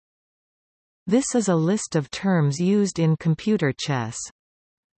This is a list of terms used in computer chess.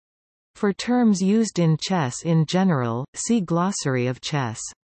 For terms used in chess in general, see Glossary of chess.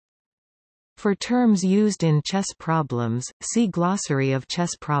 For terms used in chess problems, see Glossary of chess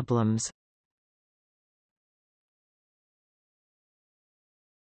problems.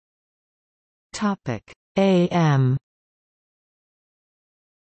 AM.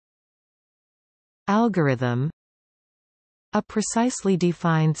 Algorithm. A precisely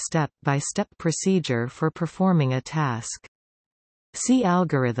defined step-by-step procedure for performing a task. See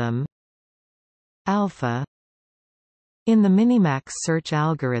algorithm. Alpha. In the minimax search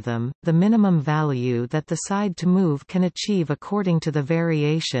algorithm, the minimum value that the side to move can achieve according to the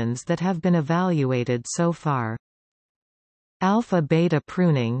variations that have been evaluated so far. Alpha-beta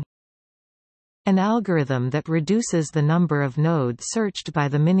pruning. An algorithm that reduces the number of nodes searched by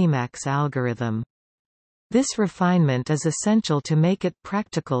the minimax algorithm. This refinement is essential to make it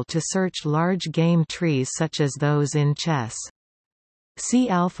practical to search large game trees such as those in chess. See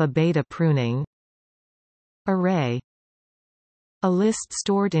alpha-beta pruning. Array. A list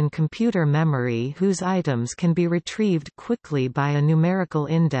stored in computer memory whose items can be retrieved quickly by a numerical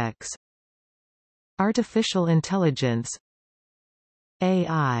index. Artificial intelligence.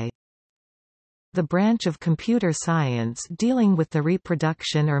 AI. The branch of computer science dealing with the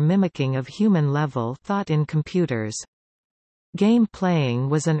reproduction or mimicking of human-level thought in computers. Game playing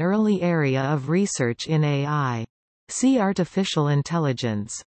was an early area of research in AI. See artificial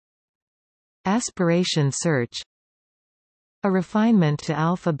intelligence. Aspiration search. A refinement to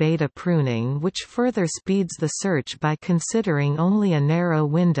alpha-beta pruning which further speeds the search by considering only a narrow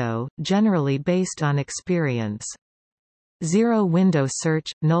window, generally based on experience. Zero-window search,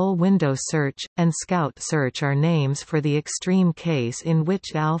 null-window search, and scout search are names for the extreme case in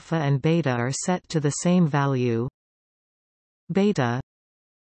which alpha and beta are set to the same value. Beta.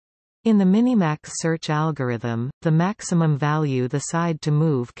 In the minimax search algorithm, the maximum value the side to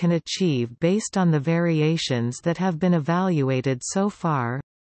move can achieve based on the variations that have been evaluated so far.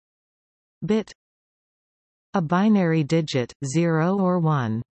 Bit. A binary digit, 0 or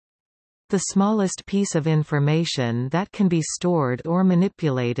 1. The smallest piece of information that can be stored or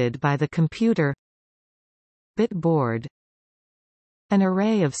manipulated by the computer. Bit board. An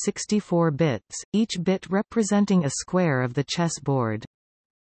array of 64 bits, each bit representing a square of the chessboard.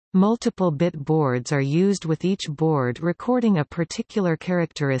 Multiple bit boards are used with each board recording a particular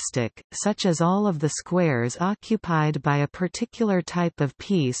characteristic, such as all of the squares occupied by a particular type of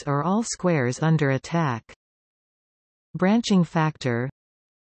piece or all squares under attack. Branching factor.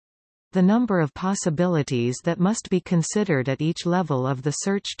 The number of possibilities that must be considered at each level of the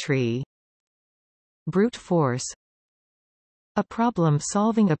search tree. Brute force. A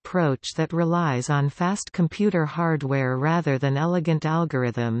problem-solving approach that relies on fast computer hardware rather than elegant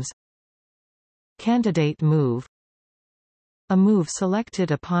algorithms. Candidate move. A move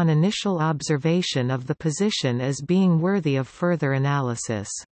selected upon initial observation of the position as being worthy of further analysis.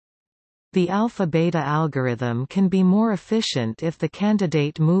 The alpha-beta algorithm can be more efficient if the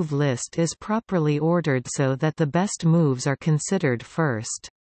candidate move list is properly ordered so that the best moves are considered first.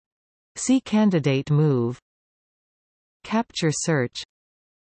 See candidate move. Capture search.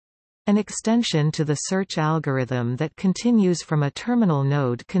 An extension to the search algorithm that continues from a terminal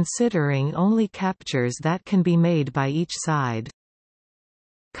node considering only captures that can be made by each side.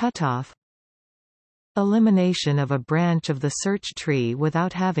 Cutoff. Elimination of a branch of the search tree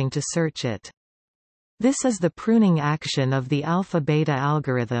without having to search it. This is the pruning action of the alpha-beta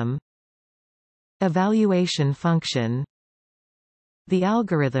algorithm. Evaluation function. The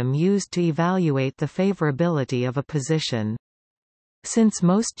algorithm used to evaluate the favorability of a position. Since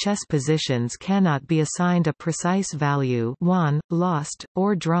most chess positions cannot be assigned a precise value won, lost,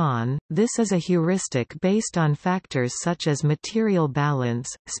 or drawn, this is a heuristic based on factors such as material balance,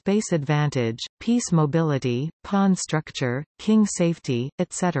 space advantage, piece mobility, pawn structure, king safety,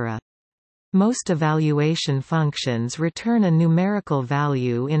 etc. Most evaluation functions return a numerical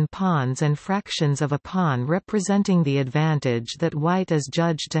value in pawns and fractions of a pawn representing the advantage that white is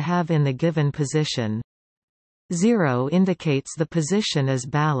judged to have in the given position. 0 indicates the position is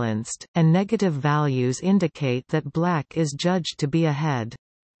balanced, and negative values indicate that black is judged to be ahead.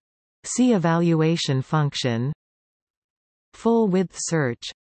 See evaluation function. Full-width search.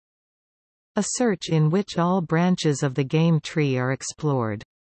 A search in which all branches of the game tree are explored.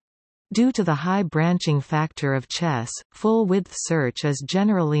 Due to the high branching factor of chess, full-width search is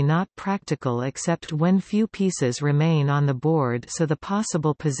generally not practical except when few pieces remain on the board so the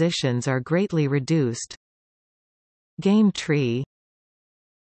possible positions are greatly reduced. Game tree.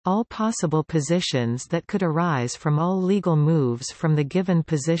 All possible positions that could arise from all legal moves from the given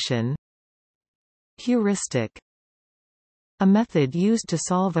position. Heuristic. A method used to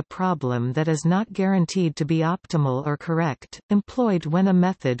solve a problem that is not guaranteed to be optimal or correct, employed when a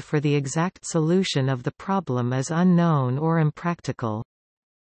method for the exact solution of the problem is unknown or impractical.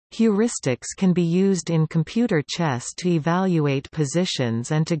 Heuristics can be used in computer chess to evaluate positions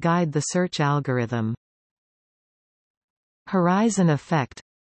and to guide the search algorithm. Horizon effect.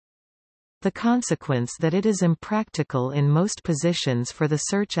 The consequence that it is impractical in most positions for the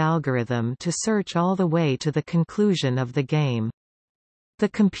search algorithm to search all the way to the conclusion of the game. The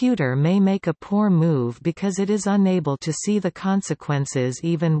computer may make a poor move because it is unable to see the consequences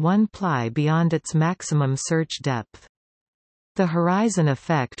even one ply beyond its maximum search depth. The horizon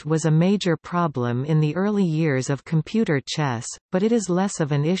effect was a major problem in the early years of computer chess, but it is less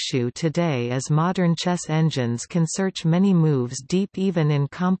of an issue today as modern chess engines can search many moves deep even in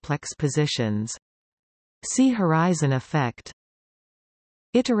complex positions. See horizon effect.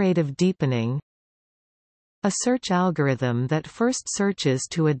 Iterative deepening. A search algorithm that first searches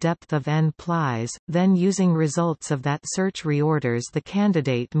to a depth of n plies, then using results of that search reorders the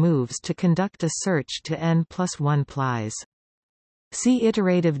candidate moves to conduct a search to n+1 plies. See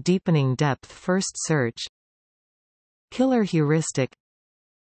iterative deepening depth first search. Killer heuristic.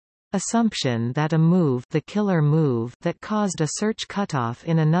 Assumption that a move, the killer move that caused a search cutoff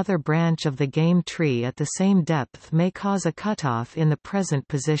in another branch of the game tree at the same depth may cause a cutoff in the present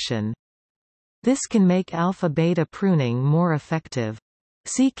position. This can make alpha-beta pruning more effective.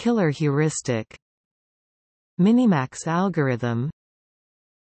 See killer heuristic. Minimax algorithm.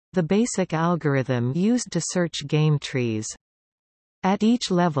 The basic algorithm used to search game trees. At each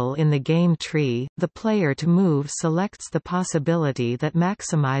level in the game tree, the player to move selects the possibility that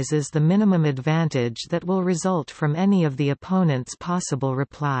maximizes the minimum advantage that will result from any of the opponent's possible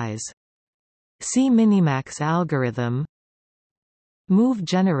replies. See minimax algorithm. Move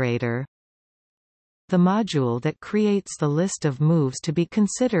generator. The module that creates the list of moves to be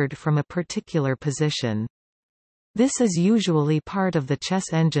considered from a particular position. This is usually part of the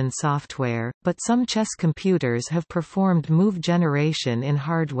chess engine software, but some chess computers have performed move generation in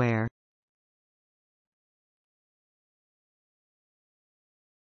hardware.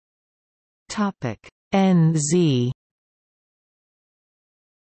 NZ.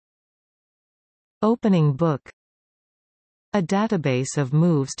 Opening book. A database of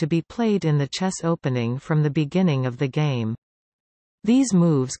moves to be played in the chess opening from the beginning of the game. These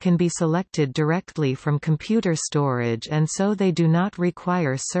moves can be selected directly from computer storage and so they do not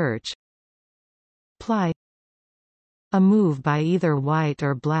require search. Ply. A move by either white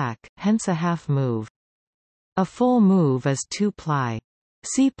or black, hence a half move. A full move is 2 ply.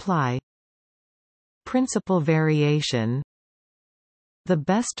 See ply. Principal variation. The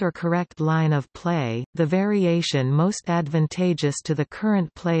best or correct line of play, the variation most advantageous to the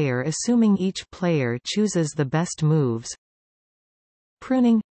current player assuming each player chooses the best moves.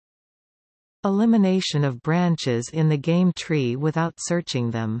 Pruning. Elimination of branches in the game tree without searching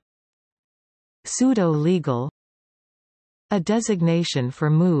them. Pseudo-legal. A designation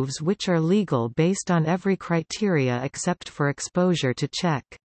for moves which are legal based on every criteria except for exposure to check.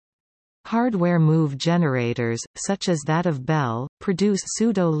 Hardware move generators, such as that of Bell, produce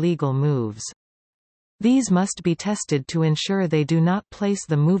pseudo-legal moves. These must be tested to ensure they do not place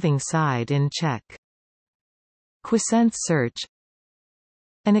the moving side in check. Quiescent search.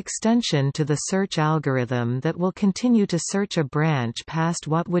 An extension to the search algorithm that will continue to search a branch past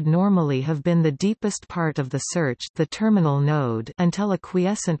what would normally have been the deepest part of the search, the terminal node, until a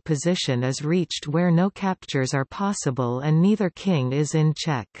quiescent position is reached where no captures are possible and neither king is in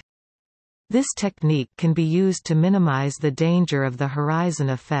check. This technique can be used to minimize the danger of the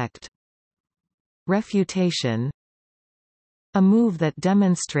horizon effect. Refutation. A move that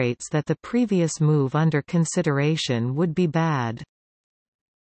demonstrates that the previous move under consideration would be bad.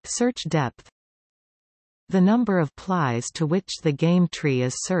 Search depth. The number of plies to which the game tree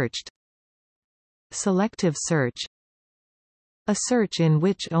is searched. Selective search. A search in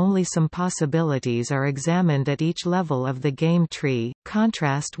which only some possibilities are examined at each level of the game tree,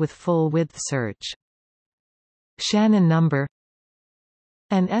 contrast with full-width search. Shannon number.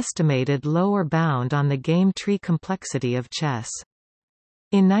 An estimated lower bound on the game tree complexity of chess.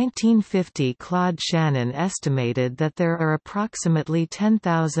 In 1950, Claude Shannon estimated that there are approximately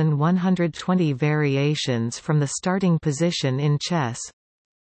 10,120 variations from the starting position in chess.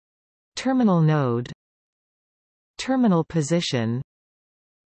 Terminal node. Terminal position.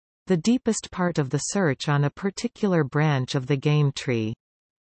 The deepest part of the search on a particular branch of the game tree.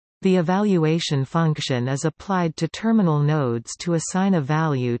 The evaluation function is applied to terminal nodes to assign a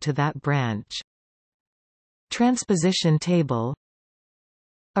value to that branch. Transposition table.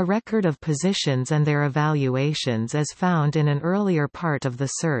 A record of positions and their evaluations is found in an earlier part of the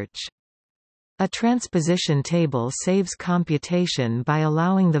search. A transposition table saves computation by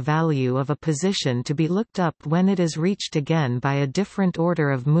allowing the value of a position to be looked up when it is reached again by a different order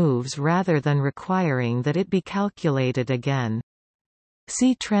of moves rather than requiring that it be calculated again.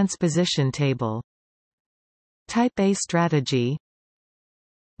 See transposition table. Type A strategy.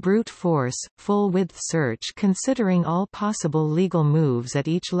 Brute force, full-width search considering all possible legal moves at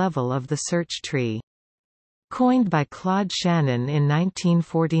each level of the search tree. Coined by Claude Shannon in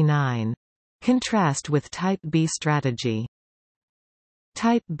 1949. Contrast with Type B strategy.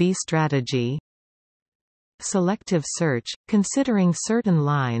 Type B strategy. Selective search, considering certain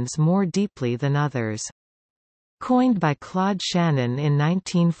lines more deeply than others. Coined by Claude Shannon in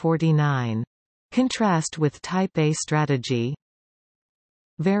 1949. Contrast with Type A strategy.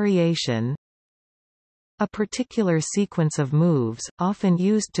 Variation. A particular sequence of moves, often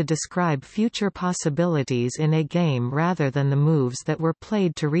used to describe future possibilities in a game rather than the moves that were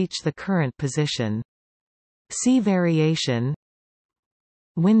played to reach the current position. See variation.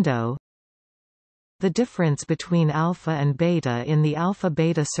 Window. The difference between alpha and beta in the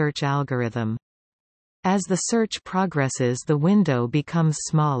alpha-beta search algorithm. As the search progresses, the window becomes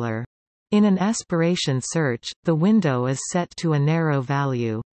smaller. In an aspiration search, the window is set to a narrow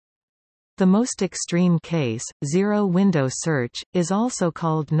value. The most extreme case, zero-window search, is also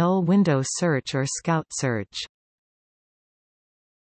called null window search or scout search.